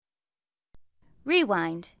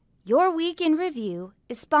Rewind, Your Week in Review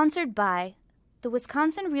is sponsored by the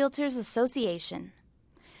Wisconsin Realtors Association,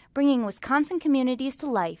 bringing Wisconsin communities to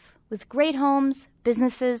life with great homes,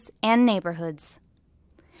 businesses, and neighborhoods.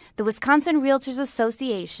 The Wisconsin Realtors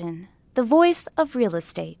Association, the voice of real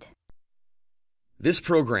estate. This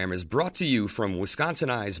program is brought to you from Wisconsin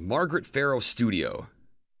Eye's Margaret Farrow Studio.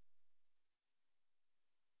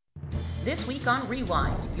 This week on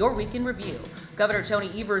Rewind, Your Week in Review, Governor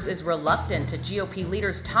Tony Evers is reluctant to GOP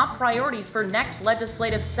leaders' top priorities for next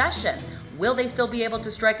legislative session. Will they still be able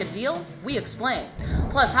to strike a deal? We explain.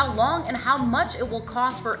 Plus, how long and how much it will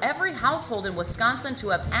cost for every household in Wisconsin to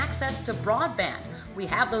have access to broadband. We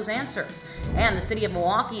have those answers. And the city of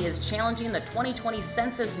Milwaukee is challenging the 2020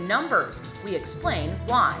 census numbers. We explain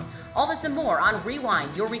why. All this and more on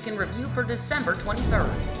Rewind, Your Week in Review for December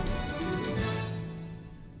 23rd.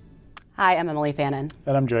 Hi, I'm Emily Fannin.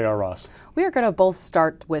 And I'm J.R. Ross. We are going to both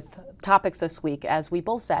start with topics this week as we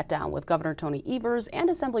both sat down with Governor Tony Evers and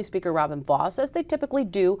Assembly Speaker Robin Vos, as they typically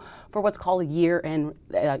do for what's called end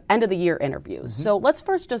of the year interviews. So let's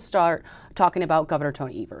first just start talking about Governor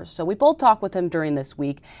Tony Evers. So we both talked with him during this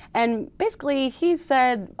week, and basically he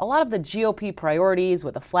said a lot of the GOP priorities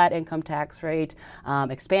with a flat income tax rate,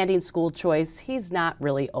 expanding school choice, he's not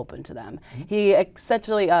really open to them. He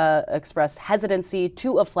essentially expressed hesitancy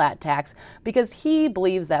to a flat tax because he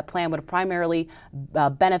believes that plan would primarily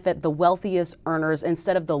benefit the wealthiest earners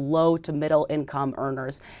instead of the low to middle income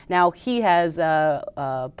earners. Now, he has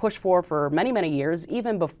pushed for many, many years,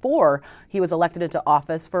 even before he was elected into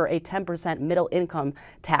office, for a 10% middle income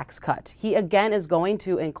tax cut. He again is going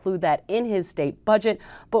to include that in his state budget,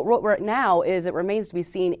 but right now is it remains to be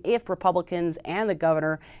seen if Republicans and the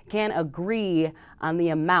governor can agree on the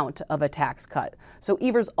amount of a tax cut. So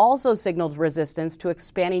Evers also signaled resistance to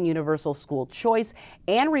expanding universal school choice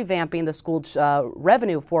and revamping the school shared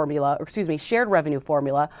revenue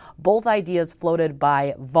formula, both ideas floated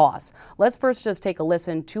by Vos. Let's first just take a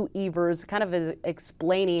listen to Evers kind of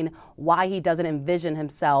explaining why he doesn't envision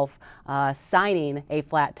himself signing a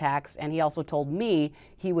flat tax, and he also told me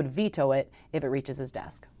he would veto it if it reaches his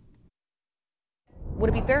desk.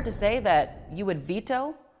 Would it be fair to say that you would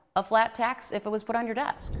veto a flat tax if it was put on your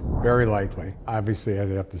desk? Very likely. Obviously, I'd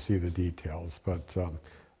have to see the details, but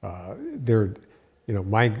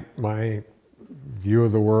my view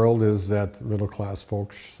of the world is that middle-class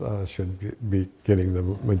folks should be getting the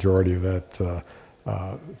majority of that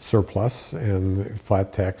surplus, and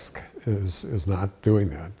flat tax is not doing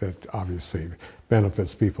that. That obviously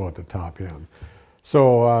benefits people at the top end.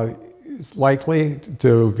 So it's likely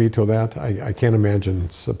to veto that. I can't imagine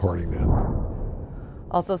supporting that.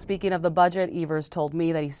 Also, speaking of the budget, Evers told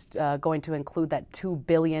me that he's going to include that $2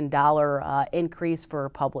 billion increase for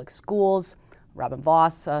public schools. Robin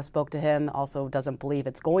Vos spoke to him, also doesn't believe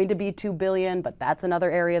it's going to be $2 billion, but that's another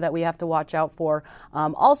area that we have to watch out for.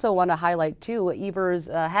 Also want to highlight, too, Evers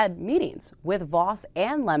had meetings with Vos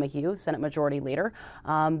and LeMahieu, Senate Majority Leader,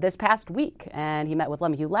 this past week, and he met with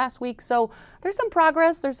LeMahieu last week. So there's some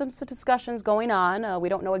progress, there's some discussions going on. We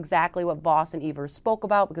don't know exactly what Vos and Evers spoke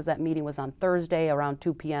about because that meeting was on Thursday around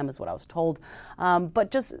 2 p.m. is what I was told.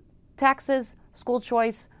 But just taxes, school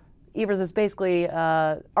choice, Evers is basically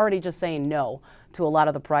already just saying no to a lot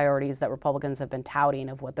of the priorities that Republicans have been touting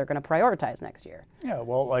of what they're going to prioritize next year. Yeah,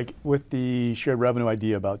 well, like with the shared revenue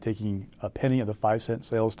idea about taking a penny of the 5-cent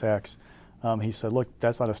sales tax, he said, look,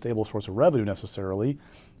 that's not a stable source of revenue necessarily.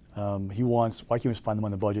 Why can't we find them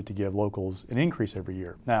on the budget to give locals an increase every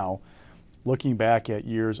year? Now, looking back at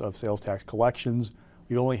years of sales tax collections,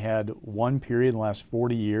 we've only had one period in the last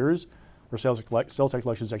 40 years where sales tax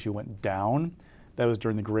collections actually went down. That was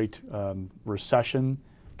during the Great Recession,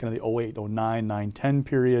 kind of the 08, 09, 9, 10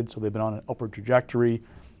 period. So they've been on an upward trajectory.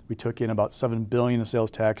 We took in about $7 billion in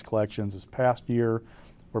sales tax collections this past year.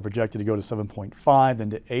 We're projected to go to 7.5, then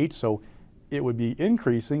to 8. So it would be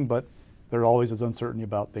increasing, but there always is uncertainty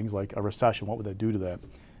about things like a recession. What would that do to that?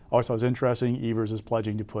 Also, it's interesting, Evers is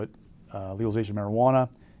pledging to put legalization of marijuana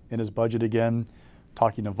in his budget again.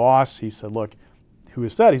 Talking to Vos, he said, look, who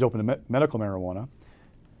has said he's open to medical marijuana.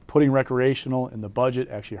 Putting recreational in the budget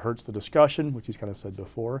actually hurts the discussion, which he's kind of said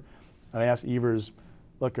before. And I asked Evers,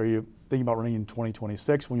 look, are you thinking about running in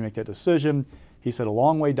 2026 when you make that decision? He said, a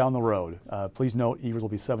long way down the road. Please note, Evers will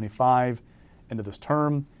be 75 into this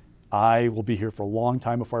term. I will be here for a long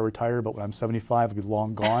time before I retire, but when I'm 75, I'll be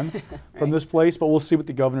long gone from this place. But we'll see what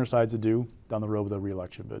the governor decides to do. down the road with a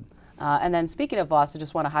re-election bid. And then speaking of Vos, I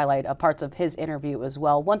just want to highlight parts of his interview as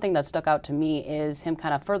well. One thing that stuck out to me is him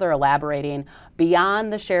kind of further elaborating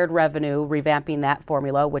beyond the shared revenue, revamping that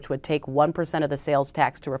formula, which would take 1% of the sales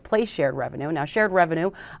tax to replace shared revenue. Now, shared revenue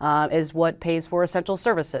is what pays for essential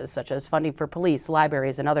services, such as funding for police,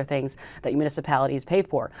 libraries, and other things that municipalities pay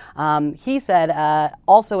for. He said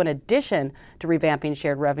also, in addition to revamping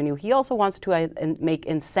shared revenue, he also wants to make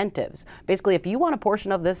incentives. Basically, if you want a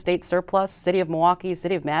portion of this state surplus, City of Milwaukee,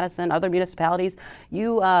 City of Madison, other municipalities,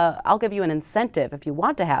 I'll give you an incentive if you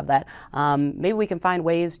want to have that. Maybe we can find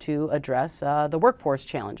ways to address the workforce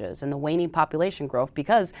challenges and the waning population growth,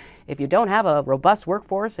 because if you don't have a robust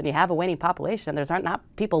workforce and you have a waning population, there's not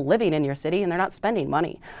people living in your city and they're not spending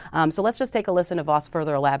money. So let's just take a listen to Vos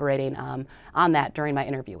further elaborating on that during my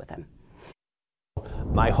interview with him.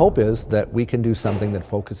 My hope is that we can do something that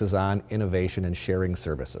focuses on innovation and sharing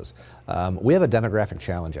services. We have a demographic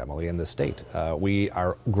challenge, Emily, in this state. We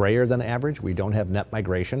are grayer than average. We don't have net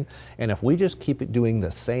migration. And if we just keep doing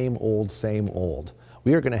the same old,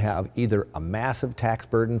 we are going to have either a massive tax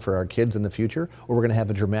burden for our kids in the future, or we're going to have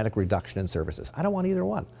a dramatic reduction in services. I don't want either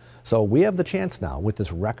one. So we have the chance now with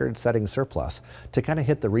this record-setting surplus to kind of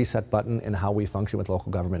hit the reset button in how we function with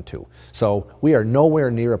local government too. So we are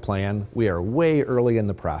nowhere near a plan. We are way early in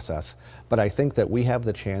the process, but I think that we have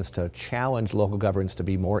the chance to challenge local governments to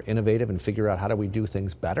be more innovative and figure out how do we do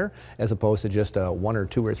things better, as opposed to just a 1 or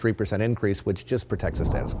 2 or 3% increase, which just protects the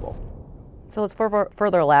status quo. So let's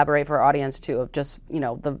further elaborate for our audience too of just,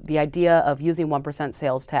 the idea of using 1%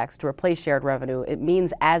 sales tax to replace shared revenue. It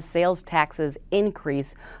means as sales taxes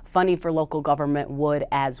increase, funding for local government would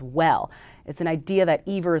as well. It's an idea that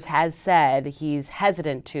Evers has said he's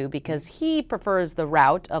hesitant to because he prefers the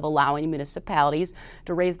route of allowing municipalities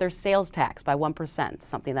to raise their sales tax by 1%,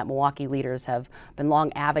 something that Milwaukee leaders have been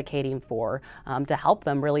long advocating for to help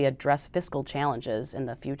them really address fiscal challenges in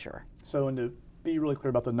the future. So, and to be really clear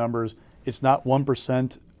about the numbers, it's not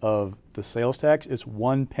 1% of the sales tax, it's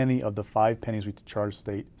 1 penny of the 5 pennies we charge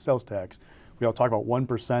state sales tax. We all talk about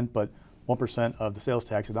 1%, but 1% of the sales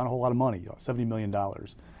tax is not a whole lot of money, $70 million.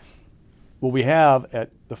 What we have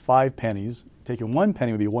at the 5 pennies, taking 1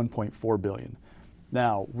 penny would be $1.4 billion.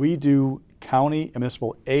 Now, we do county and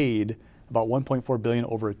municipal aid about $1.4 billion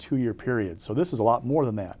over a 2-year period. So this is a lot more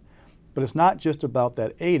than that. But it's not just about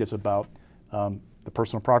that aid, it's about the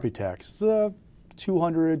personal property tax. It's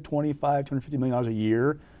 $225, $250 million a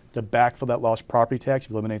year to backfill that lost property tax,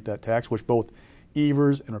 eliminate that tax, which both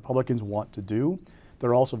Evers and Republicans want to do. There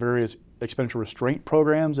are also various expenditure restraint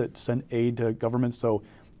programs that send aid to governments, so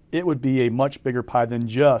it would be a much bigger pie than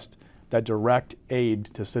just that direct aid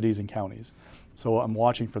to cities and counties. So I'm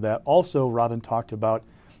watching for that. Also, Robin talked about,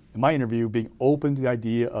 in my interview, being open to the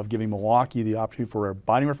idea of giving Milwaukee the opportunity for a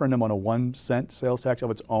binding referendum on a 1-cent sales tax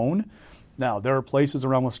of its own. Now, there are places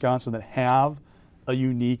around Wisconsin that have a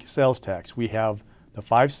unique sales tax. We have the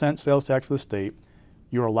 5-cent sales tax for the state.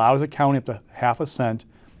 You're allowed as a county up to half a cent,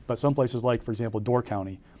 but some places like, for example, Door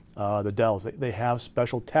County, the Dells, they have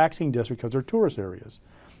special taxing districts because they're tourist areas.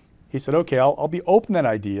 He said, okay, I'll be open to that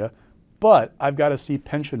idea, but I've got to see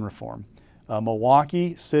pension reform.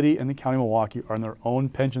 Milwaukee City and the County of Milwaukee are in their own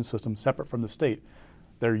pension system separate from the state.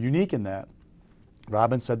 They're unique in that.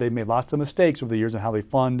 Robin said they've made lots of mistakes over the years in how they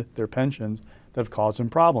fund their pensions that have caused them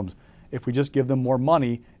problems. If we just give them more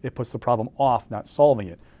money, it puts the problem off, not solving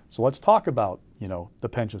it. So let's talk about, the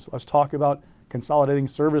pensions. Let's talk about consolidating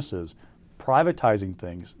services, privatizing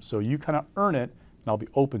things. So you kind of earn it, and I'll be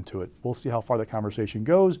open to it. We'll see how far the conversation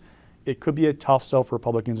goes. It could be a tough sell for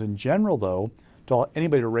Republicans in general, though, to allow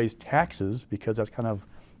anybody to raise taxes, because that's kind of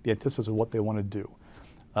the antithesis of what they want to do.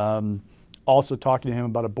 Also talking to him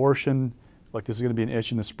about abortion, like this is going to be an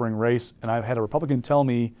issue in the spring race, and I've had a Republican tell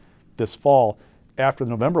me this fall, after the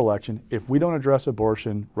November election, if we don't address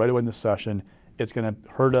abortion right away in the session, it's going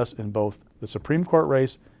to hurt us in both the Supreme Court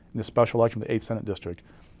race and the special election for the 8th Senate District.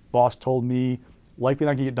 Vos told me likely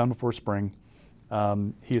not going to get done before spring.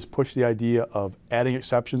 He has pushed the idea of adding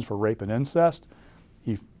exceptions for rape and incest.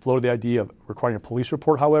 He floated the idea of requiring a police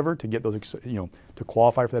report, however, to get those, to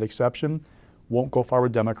qualify for that exception. Won't go far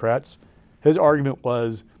with Democrats. His argument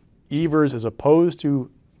was Evers is opposed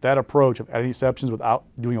to that approach of adding exceptions without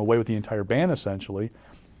doing away with the entire ban, essentially.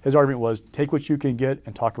 His argument was take what you can get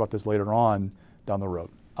and talk about this later on down the road.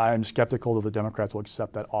 I am skeptical that the Democrats will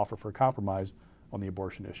accept that offer for a compromise on the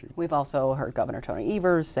abortion issue. We've also heard Governor Tony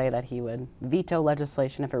Evers say that he would veto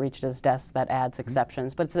legislation if it reached his desk that adds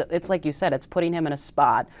exceptions. But it's like you said, it's putting him in a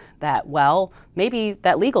spot that, maybe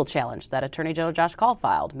that legal challenge that Attorney General Josh Kaul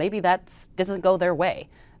filed, maybe that doesn't go their way.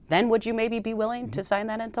 then would you maybe be willing to sign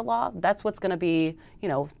that into law? That's what's going to be,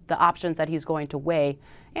 the options that he's going to weigh.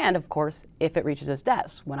 And of course, if it reaches his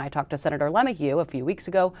desk. When I talked to Senator LeMahieu a few weeks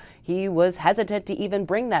ago, he was hesitant to even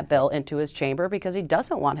bring that bill into his chamber because he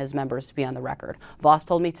doesn't want his members to be on the record. Vos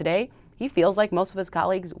told me today he feels like most of his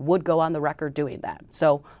colleagues would go on the record doing that.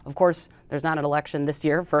 So, of course, there's not an election this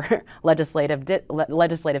year for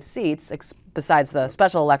legislative seats besides the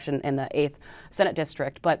special election in the 8th Senate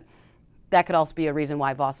District, but that could also be a reason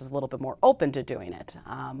why Vos is a little bit more open to doing it.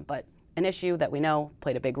 But an issue that we know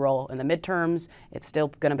played a big role in the midterms. It's still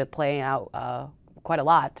going to be playing out quite a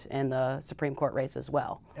lot in the Supreme Court race as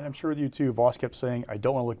well. And I'm sure with you too, Vos kept saying, I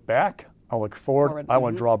don't want to look back, I'll look forward. I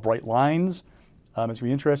want to draw bright lines. It's going to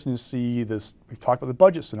be interesting to see this. We've talked about the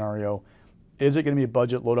budget scenario. Is it going to be a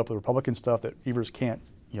budget loaded up with Republican stuff that Evers can't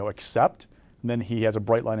accept, and then he has a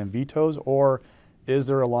bright line and vetoes? Or is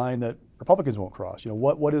there a line that Republicans won't cross?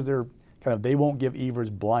 What is their kind of, they won't give Evers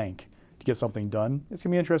blank to get something done? It's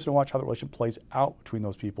going to be interesting to watch how the relationship plays out between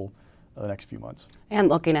those people the next few months. And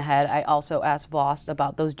looking ahead, I also asked Vos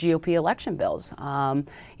about those GOP election bills. On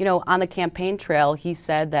the campaign trail, he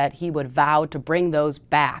said that he would vow to bring those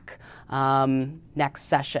back next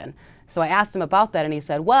session. So I asked him about that, and he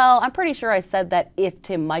said, well, I'm pretty sure I said that if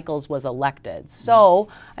Tim Michels was elected. So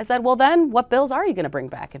I said, well, then what bills are you going to bring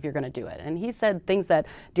back if you're going to do it? And he said things that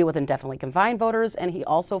deal with indefinitely confined voters, and he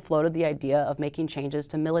also floated the idea of making changes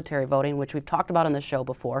to military voting, which we've talked about on the show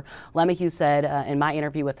before. LeMahieu said in my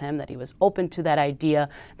interview with him that he was open to that idea.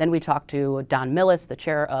 Then we talked to Don Millis, the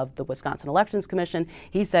chair of the Wisconsin Elections Commission.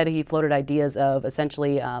 He said he floated ideas of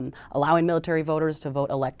essentially allowing military voters to vote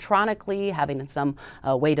electronically, having some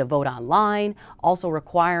way to vote online, also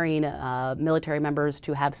requiring military members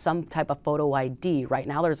to have some type of photo ID. Right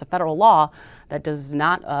now there's a federal law that does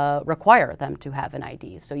not require them to have an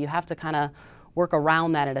ID. So you have to kind of work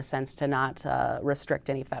around that in a sense to not restrict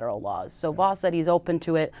any federal laws. So Vos said he's open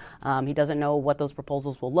to it. He doesn't know what those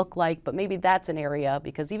proposals will look like, but maybe that's an area,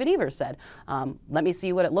 because even Evers said, let me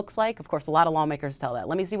see what it looks like. Of course, a lot of lawmakers tell that.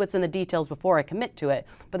 Let me see what's in the details before I commit to it.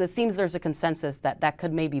 But it seems there's a consensus that that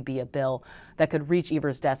could maybe be a bill that could reach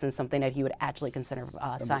Evers' desk and something that he would actually consider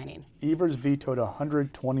signing. Evers vetoed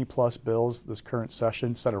 120 plus bills this current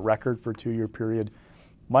session, set a record for a 2-year period.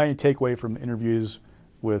 My takeaway from interviews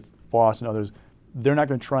with Vos and others, they're not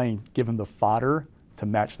going to try and give him the fodder to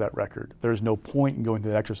match that record. There's no point in going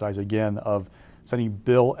through that exercise again of sending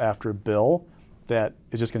bill after bill that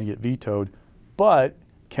is just going to get vetoed. But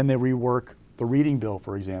can they rework the reading bill,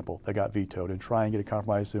 for example, that got vetoed, and try and get a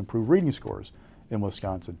compromise to improve reading scores in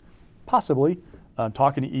Wisconsin? Possibly.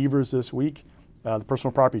 Talking to Evers this week, the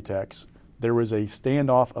personal property tax, there was a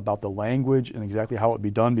standoff about the language and exactly how it would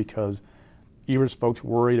be done, because Evers folks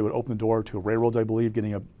worried it would open the door to railroads, I believe,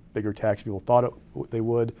 getting a bigger tax people thought they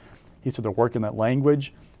would. He said they're working that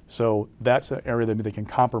language. So that's an area that maybe they can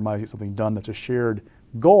compromise, get something done that's a shared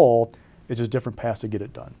goal. It's just different paths to get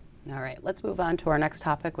it done. All right, let's move on to our next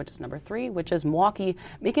topic, which is number 3, which is Milwaukee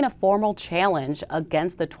making a formal challenge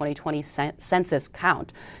against the 2020 census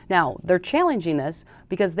count. Now, they're challenging this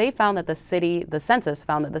because they found that the census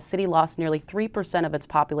found that the city lost nearly 3% of its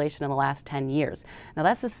population in the last 10 years. Now,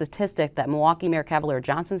 that's a statistic that Milwaukee Mayor Cavalier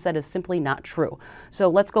Johnson said is simply not true. So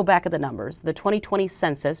let's go back at the numbers. The 2020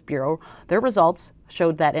 Census Bureau, their results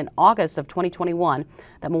showed that in August of 2021,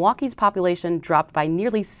 that Milwaukee's population dropped by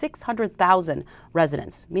nearly 600,000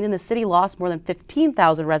 residents, meaning the city lost more than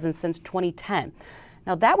 15,000 residents since 2010.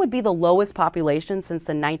 Now, that would be the lowest population since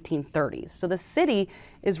the 1930s. So the city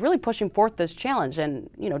is really pushing forth this challenge. And,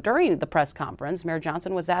 during the press conference, Mayor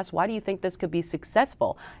Johnson was asked, why do you think this could be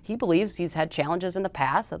successful? He believes he's had challenges in the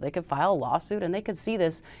past that they could file a lawsuit and they could see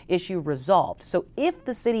this issue resolved. So if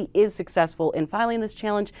the city is successful in filing this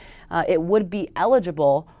challenge, it would be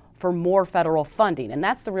eligible for more federal funding. And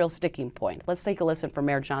that's the real sticking point. Let's take a listen from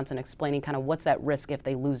Mayor Johnson explaining kind of what's at risk if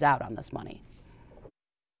they lose out on this money.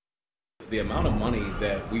 The amount of money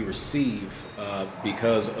that we receive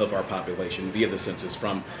because of our population via the census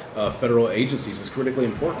from federal agencies is critically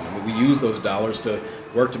important. I mean, we use those dollars to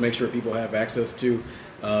work to make sure people have access to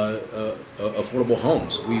affordable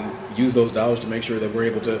homes. We use those dollars to make sure that we're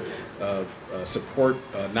able to support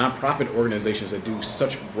nonprofit organizations that do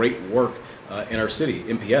such great work in our city.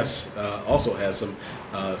 MPS also has some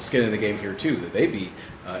skin in the game here too, that they'd be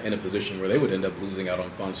in a position where they would end up losing out on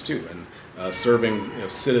funds too, and serving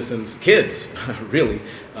citizens, kids really,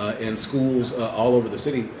 in schools all over the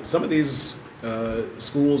city. Some of these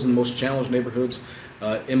schools in the most challenged neighborhoods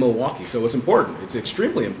in Milwaukee. So it's important. It's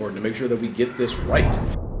extremely important to make sure that we get this right.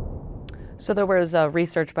 So there was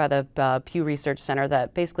research by the Pew Research Center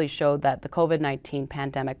that basically showed that the COVID-19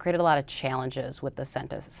 pandemic created a lot of challenges with the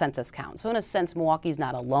census count. So in a sense, Milwaukee's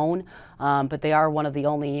not alone, but they are one of the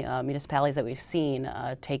only municipalities that we've seen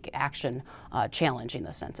take action challenging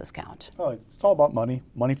the census count. Oh, it's all about money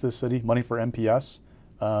for the city, money for MPS.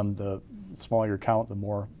 The smaller your count, the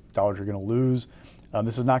more dollars you're going to lose.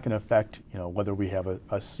 This is not going to affect, whether we have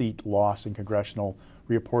a seat loss in congressional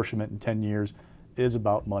reapportionment in 10 years. It is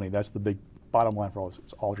about money. That's the big bottom line for all this.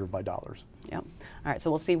 It's all driven by dollars. Yeah. All right, so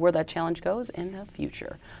we'll see where that challenge goes in the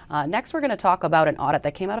future. Next, we're going to talk about an audit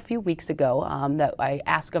that came out a few weeks ago that I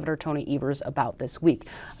asked Governor Tony Evers about this week.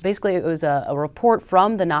 Basically, it was a report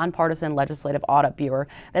from the Nonpartisan Legislative Audit Bureau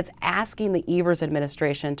that's asking the Evers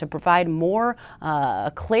administration to provide more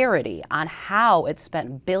clarity on how it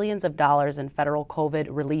spent billions of dollars in federal COVID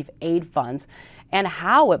relief aid funds and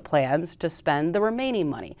how it plans to spend the remaining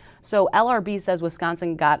money. So LRB says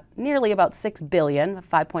Wisconsin got nearly about $6 billion,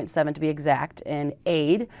 5.7 to be exact, in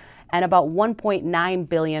aid, and about $1.9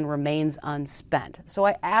 billion remains unspent. So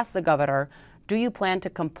I asked the governor, do you plan to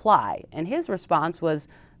comply? And his response was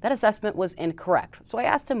that assessment was incorrect. So I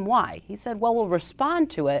asked him why. He said, well, we'll respond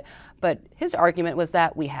to it, but his argument was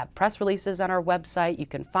that we have press releases on our website. You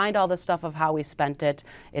can find all the stuff of how we spent it.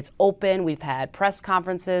 It's open. We've had press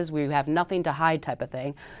conferences. We have nothing to hide type of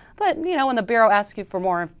thing. But, when the Bureau asks you for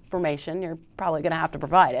more information, you're probably going to have to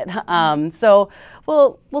provide it. So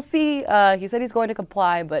we'll see. He said he's going to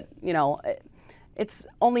comply, but, it's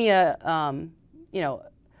only the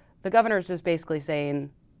governor's just basically saying,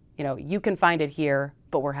 you can find it here,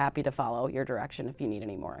 but we're happy to follow your direction if you need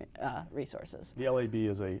any more resources. The LAB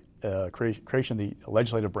is a creation of the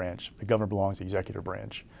legislative branch. The governor belongs to the executive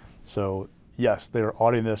branch. So, yes, they're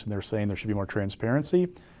auditing this and they're saying there should be more transparency.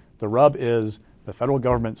 The rub is the federal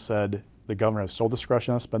government said the governor has sole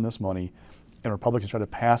discretion to spend this money, and Republicans tried to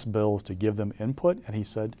pass bills to give them input, and he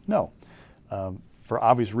said no. For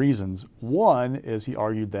obvious reasons. One is he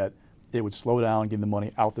argued that it would slow down getting the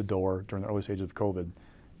money out the door during the early stages of COVID.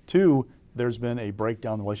 Two, there's been a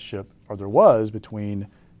breakdown in the relationship, or there was, between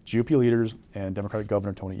GOP leaders and Democratic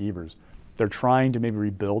Governor Tony Evers. They're trying to maybe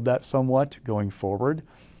rebuild that somewhat going forward,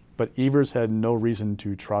 but Evers had no reason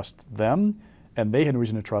to trust them, and they had no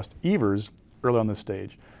reason to trust Evers early on this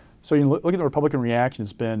stage. So you look at the Republican reaction,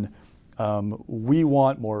 it's been, we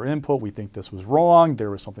want more input, we think this was wrong,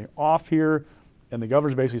 there was something off here, and the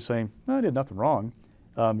governor's basically saying, no, I did nothing wrong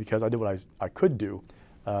because I did what I could do.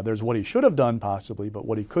 There's what he should have done possibly, but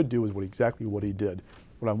what he could do is exactly what he did.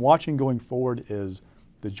 What I'm watching going forward is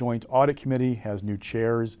the Joint Audit Committee has new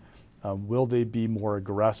chairs. Will they be more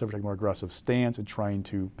aggressive, take a more aggressive stance in trying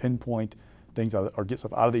to pinpoint things or get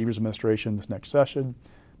stuff out of the Evers administration this next session?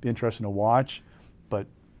 Be interesting to watch, but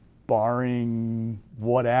barring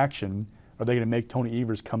what action, are they going to make Tony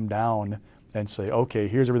Evers come down and say, okay,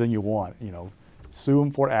 here's everything you want, sue him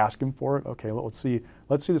for it, ask him for it. Okay, let's see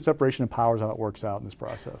the separation of powers, how it works out in this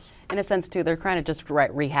process. In a sense, too, they're kind of just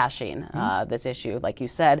rehashing this issue. Like you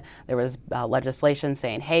said, there was legislation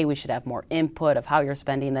saying, hey, we should have more input of how you're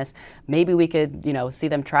spending this. Maybe we could, see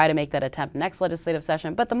them try to make that attempt next legislative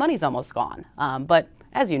session, but the money's almost gone. But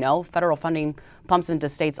as you know, federal funding pumps into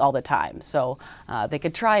states all the time. So they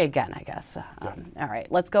could try again, I guess. All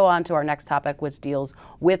right, let's go on to our next topic, which deals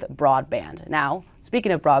with broadband. Now,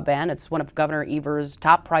 speaking of broadband, it's one of Governor Evers'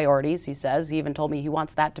 top priorities, he says. He even told me he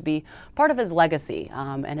wants that to be part of his legacy.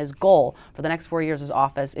 And his goal for the next 4 years of his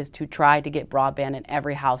office is to try to get broadband in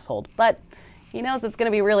every household. But he knows it's going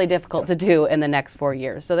to be really difficult to do in the next 4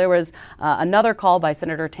 years. So there was another call by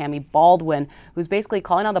Senator Tammy Baldwin, who's basically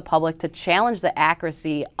calling on the public to challenge the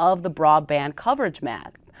accuracy of the broadband coverage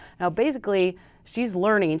map. Now, basically, she's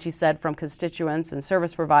learning, she said, from constituents and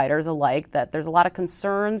service providers alike that there's a lot of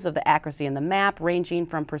concerns of the accuracy in the map, ranging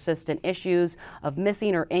from persistent issues of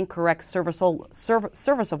missing or incorrect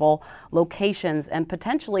serviceable locations and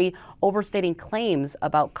potentially overstating claims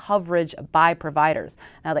about coverage by providers.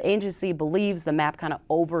 Now, the agency believes the map kind of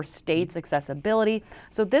overstates accessibility,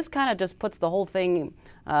 so this kind of just puts the whole thing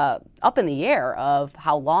up in the air of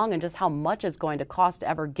how long and just how much it's going to cost to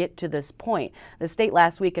ever get to this point. The state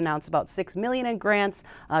last week announced about $6 million in grants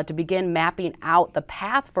to begin mapping out the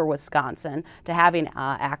path for Wisconsin to having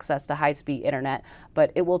access to high-speed internet,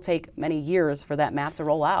 but it will take many years for that map to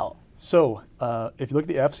roll out. So if you look at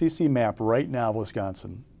the FCC map right now of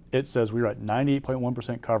Wisconsin, it says we're at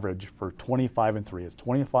 98.1% coverage for 25 and 3. It's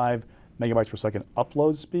 25 megabytes per second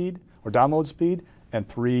upload speed or download speed and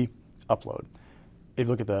 3 upload. If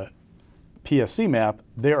you look at the PSC map,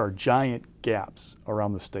 there are giant gaps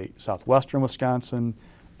around the state. Southwestern Wisconsin,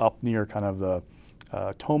 up near kind of the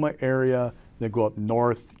Toma area, they go up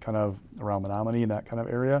north kind of around Menominee and that kind of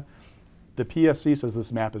area. The PSC says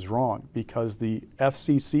this map is wrong because the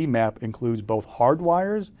FCC map includes both hard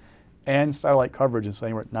wires and satellite coverage, and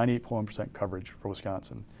saying we're at 98.1% coverage for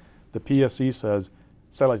Wisconsin. The PSC says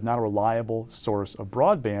satellite is not a reliable source of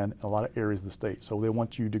broadband in a lot of areas of the state. So they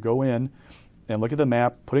want you to go in and look at the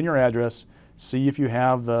map, put in your address, see if you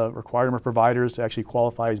have the required number of providers to actually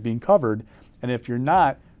qualify as being covered, and if you're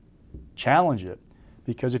not, challenge it.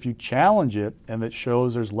 Because if you challenge it and it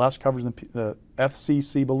shows there's less coverage than the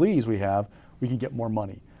FCC believes we have, we can get more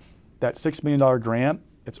money. That $6 million grant,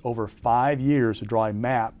 it's over 5 years to draw a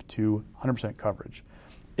map to 100% coverage.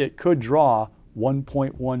 It could draw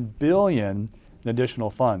 $1.1 billion in additional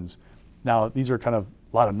funds. Now, these are kind of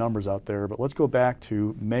a lot of numbers out there, but let's go back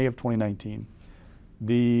to May of 2019.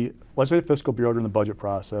 The Legislative Fiscal Bureau during the budget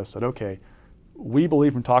process said, okay, we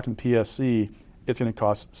believe from talking to PSC, it's going to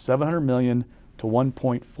cost $700 million to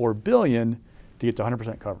 $1.4 billion to get to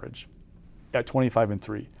 100% coverage at 25 and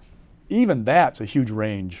 3. Even that's a huge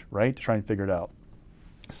range, right, to try and figure it out.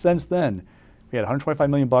 Since then, we had $125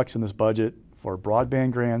 million in this budget for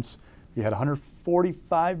broadband grants. We had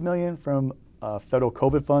 $145 million from federal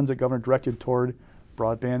COVID funds that governor directed toward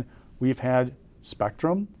broadband. We've had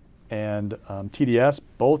Spectrum and TDS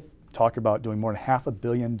both talk about doing more than $500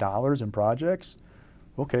 million in projects.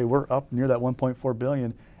 Okay, we're up near that $1.4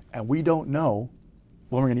 billion, and we don't know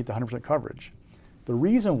when we're going to get to 100% coverage. The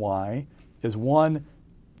reason why is, one,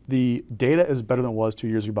 the data is better than it was 2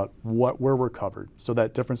 years ago about where we're covered. So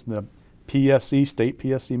that difference in the PSC, state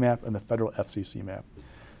PSC map, and the federal FCC map.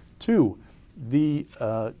 Two, the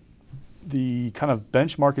kind of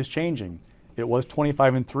benchmark is changing. It was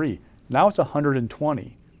 25 and 3. Now it's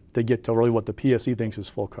 120 to get to really what the PSC thinks is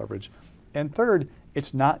full coverage. And third,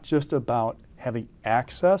 it's not just about having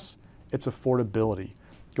access, it's affordability.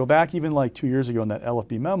 Go back even like 2 years ago in that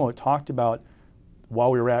LFB memo, it talked about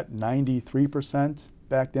while we were at 93%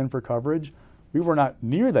 back then for coverage, we were not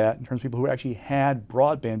near that in terms of people who actually had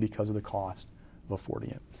broadband because of the cost of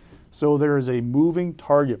affording it. So there is a moving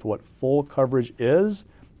target for what full coverage is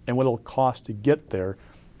and what it'll cost to get there.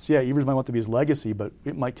 So yeah, Evers might want to be his legacy, but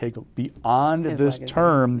it might take beyond this legacy.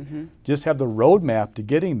 Term, just have the roadmap to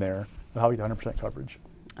getting there of how we get 100% coverage.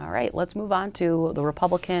 All right, let's move on to the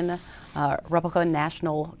Republican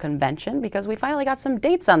National Convention, because we finally got some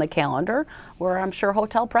dates on the calendar where I'm sure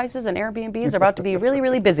hotel prices and Airbnbs are about to be really,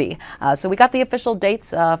 really busy. So we got the official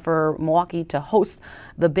dates for Milwaukee to host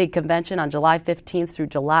the big convention on July 15th through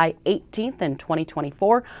July 18th in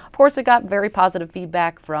 2024. Of course, it got very positive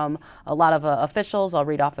feedback from a lot of officials. I'll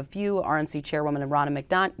read off a few. RNC Chairwoman Ronna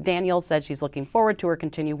McDaniel said she's looking forward to her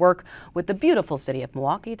continued work with the beautiful city of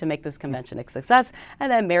Milwaukee to make this convention a success.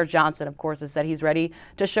 And then Mayor Johnson, of course, has said he's ready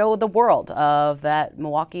to show the world that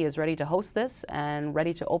Milwaukee is ready to host this and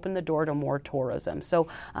ready to open the door to more tourism. So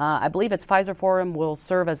I believe its Pfizer Forum will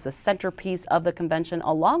serve as the centerpiece of the convention,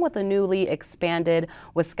 along with the newly expanded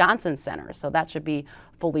Wisconsin Center. So that should be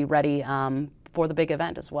fully ready for the big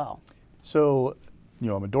event as well. So,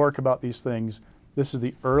 I'm a dork about these things. This is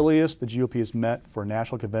the earliest the GOP has met for a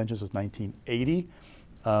national convention since 1980.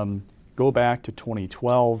 Go back to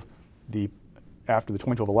 2012, after the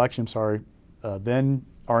 2012 election, then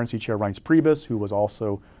RNC Chair Reince Priebus, who was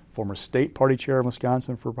also former state party chair of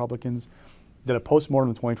Wisconsin for Republicans, did a postmortem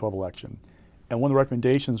in the 2012 election. And one of the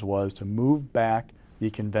recommendations was to move back the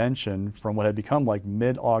convention from what had become like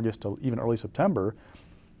mid-August to even early September,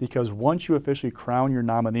 because once you officially crown your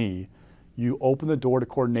nominee, you open the door to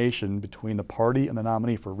coordination between the party and the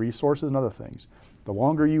nominee for resources and other things. The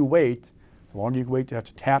longer you wait to have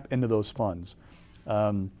to tap into those funds.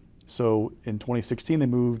 So in 2016, they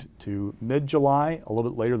moved to mid-July, a little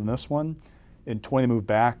bit later than this one. In 20, they moved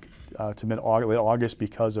back to late August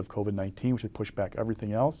because of COVID-19, which had pushed back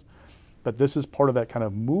everything else. But this is part of that kind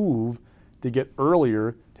of move to get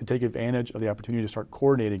earlier, to take advantage of the opportunity to start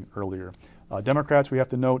coordinating earlier. Democrats, we have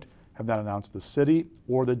to note, have not announced the city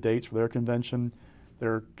or the dates for their convention.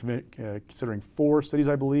 They're considering 4 cities,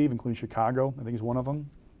 I believe, including Chicago, I think is one of them.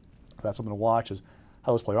 So that's something to watch, is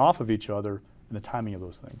how those play off of each other and the timing of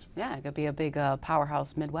those things. Yeah, it could be a big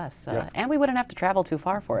powerhouse Midwest. And we wouldn't have to travel too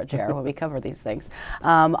far for it, Jared, when we cover these things.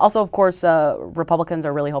 Also, of course, Republicans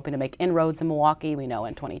are really hoping to make inroads in Milwaukee. We know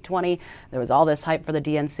in 2020 there was all this hype for the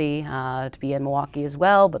DNC to be in Milwaukee as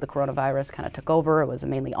well, but the coronavirus kind of took over. It was a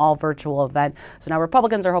mainly all virtual event. So now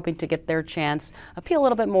Republicans are hoping to get their chance, appeal a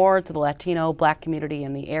little bit more to the Latino, Black community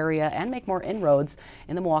in the area, and make more inroads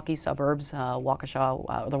in the Milwaukee suburbs,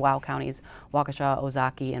 Waukesha, the WOW counties, Waukesha,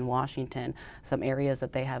 Ozaukee, and Washington. Some areas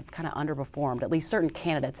that they have kind of underperformed, at least certain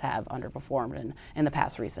candidates have underperformed in the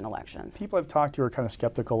past recent elections. People I've talked to are kind of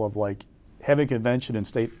skeptical of like having a convention in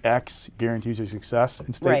state X guarantees you success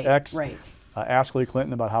in state X. Right. Ask Hillary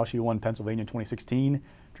Clinton about how she won Pennsylvania in 2016,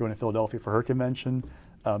 drove to Philadelphia for her convention.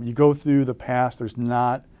 You go through the past, there's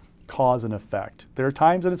not cause and effect. There are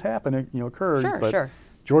times that it's happened, occurred, but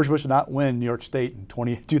George Bush did not win New York State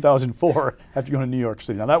in 2004 after going to New York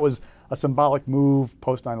City. Now that was a symbolic move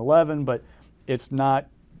post 9/11, but it's not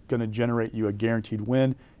going to generate you a guaranteed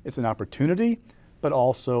win. It's an opportunity, but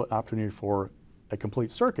also an opportunity for a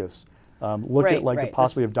complete circus. Look at the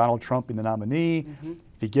possibility of Donald Trump being the nominee. Mm-hmm.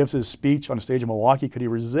 If he gives his speech on a stage in Milwaukee, could he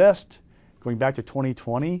resist going back to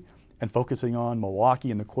 2020 and focusing on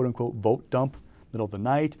Milwaukee and the quote-unquote vote dump middle of the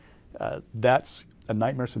night? That's a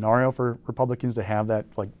nightmare scenario for Republicans to have that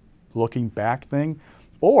looking back thing.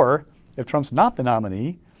 Or if Trump's not the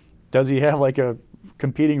nominee, does he have a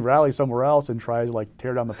competing rally somewhere else and try to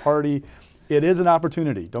tear down the party? It is an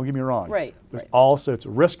opportunity, don't get me wrong. Also, it's a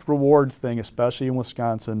risk-reward thing, especially in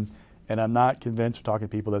Wisconsin, and I'm not convinced, we're talking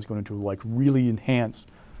to people, that's going to really enhance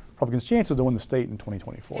Republicans' chances to win the state in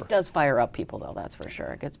 2024. It does fire up people, though, that's for sure.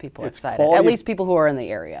 It gets people excited, at least people who are in the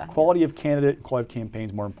area. Quality of candidate, quality of campaign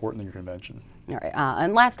is more important than your convention. All right,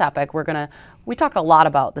 and last topic, we talked a lot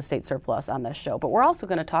about the state surplus on this show, but we're also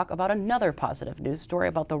going to talk about another positive news story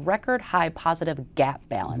about the record high positive gap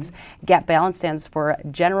balance. Mm-hmm. Gap balance stands for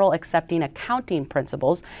General Accepting Accounting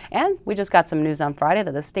Principles, and we just got some news on Friday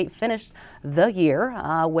that the state finished the year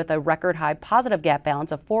with a record high positive gap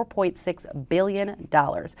balance of $4.6 billion.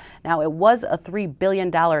 Now, it was a $3 billion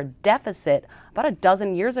deficit about a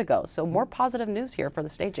dozen years ago, so more positive news here for the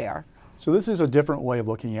state, JR. So this is a different way of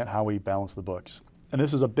looking at how we balance the books. And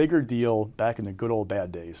this is a bigger deal back in the good old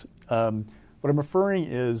bad days. What I'm referring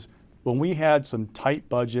is when we had some tight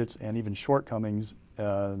budgets and even shortcomings,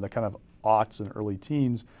 the kind of aughts and early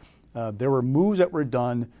teens, there were moves that were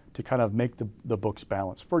done to kind of make the books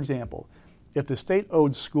balance. For example, if the state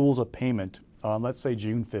owed schools a payment on, let's say,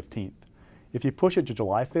 June 15th, if you push it to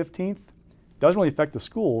July 15th, it doesn't really affect the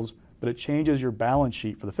schools, but it changes your balance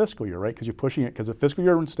sheet for the fiscal year, right? Because you're pushing it, because the fiscal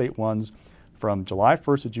year in state runs from July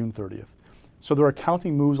 1st to June 30th. So there are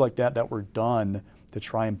accounting moves like that were done to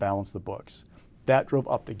try and balance the books. That drove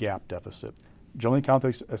up the gap deficit. Generally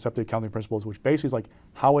accepted accounting principles, which basically is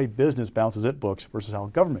how a business balances its books versus how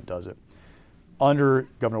government does it. Under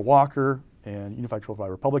Governor Walker and unified control by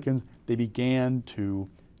Republicans, they began to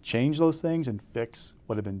change those things and fix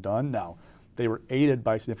what had been done. Now, they were aided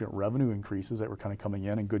by significant revenue increases that were kind of coming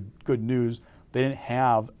in, and good news. They didn't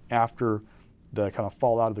have, after the kind of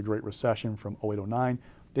fallout of the Great Recession from 08-09,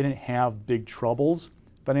 they didn't have big troubles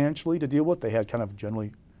financially to deal with. They had kind of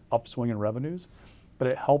generally upswing in revenues, but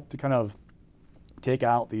it helped to kind of take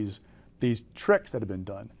out these tricks that have been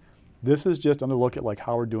done. This is just another look at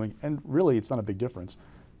how we're doing, and really it's not a big difference.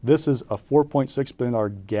 This is a $4.6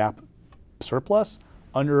 billion gap surplus.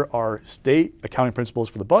 Under our state accounting principles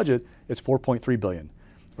for the budget, it's $4.3 billion,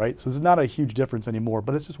 right? So this is not a huge difference anymore,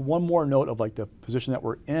 but it's just one more note of the position that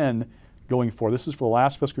we're in going forward. This is for the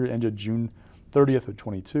last fiscal year ended June 30th of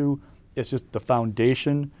 22. It's just the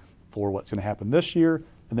foundation for what's going to happen this year,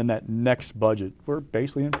 and then that next budget. We're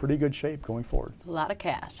basically in pretty good shape going forward. A lot of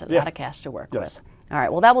cash, a lot of cash to work with. All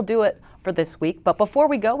right, well, that will do it for this week. But before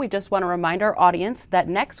we go, we just want to remind our audience that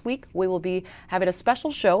next week we will be having a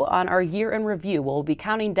special show on our year in review. We'll be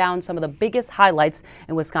counting down some of the biggest highlights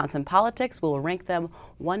in Wisconsin politics. We'll rank them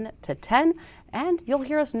 1 to 10, and you'll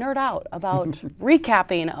hear us nerd out about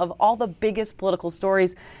recapping of all the biggest political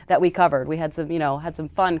stories that we covered. We had some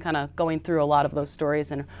fun kind of going through a lot of those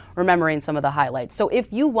stories and remembering some of the highlights. So if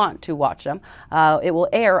you want to watch them, it will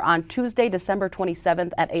air on Tuesday, December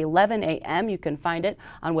 27th at 11 a.m. You can find it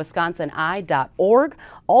on wisconsini.org.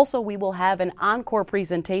 Also, we will have an encore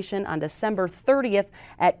presentation on December 30th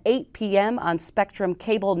at 8 p.m. on Spectrum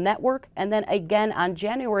Cable Network, and then again on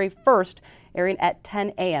January 1st, airing at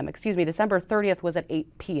 10 a.m. December 30th was at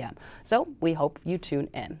 8 p.m. So we hope you tune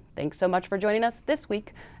in. Thanks so much for joining us this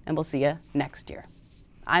week, and we'll see you next year.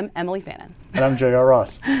 I'm Emily Fannin. And I'm J.R.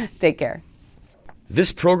 Ross. Take care.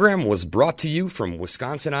 This program was brought to you from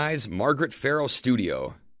Wisconsin Eye's Margaret Farrow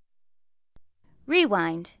Studio.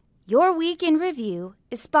 Rewind. Your Week in Review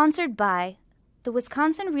is sponsored by the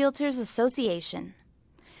Wisconsin Realtors Association,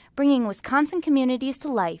 bringing Wisconsin communities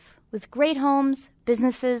to life with great homes,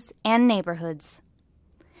 businesses, and neighborhoods.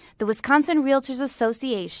 The Wisconsin Realtors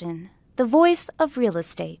Association, the voice of real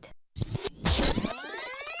estate.